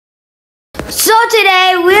So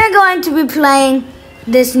today we're going to be playing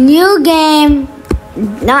this new game,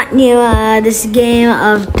 this game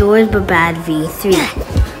of Doors But Bad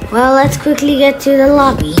v3. Well, let's quickly get to the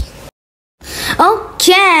lobby.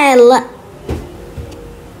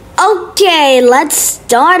 Okay, let's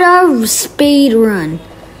start our speed run.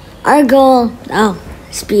 Our goal,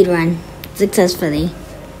 speed run successfully.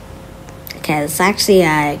 Okay, let's actually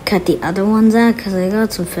cut the other ones out because I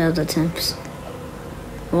got some failed attempts.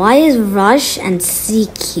 Why is Rush and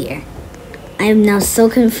Seek here? I am now so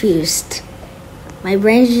confused. My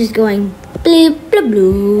brain is just going bleep, bleep,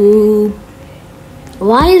 bloop.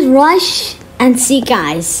 Why is Rush and Seek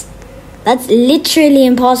guys? That's literally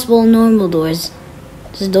impossible in normal doors.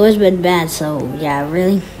 This door's been bad, so yeah,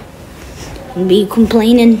 really? Be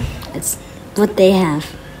complaining? It's what they have.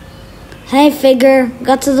 Hey, figure.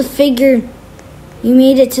 Got to the figure. You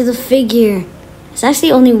made it to the figure. It's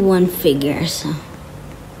actually only one figure, so.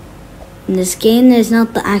 In this game, there's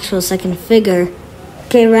not the actual second figure.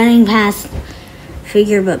 Okay, running past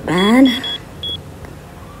figure but bad.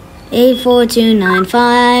 8, 4, 2, 9,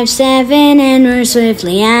 5, 7, and we're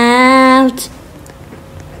swiftly out.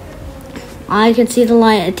 I can see the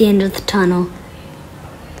light at the end of the tunnel,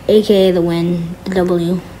 aka the wind, the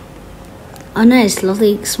W. Oh, nice,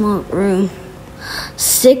 lovely small room.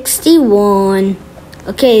 61.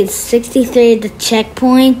 Okay, it's 63 at the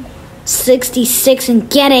checkpoint. 66 in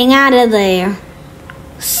getting out of there.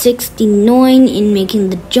 69 in making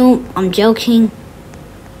the jump. I'm joking.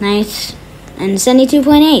 Nice. And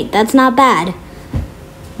 72.8. That's not bad.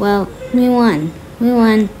 Well, we won. We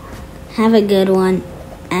won. Have a good one.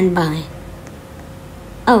 And bye.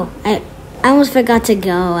 Oh, I almost forgot to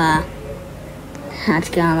go, let's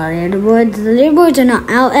go on the leaderboards. The leaderboards are not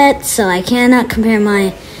out yet, so I cannot compare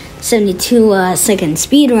my 72 second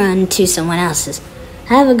speed run to someone else's.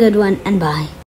 Have a good one, and bye.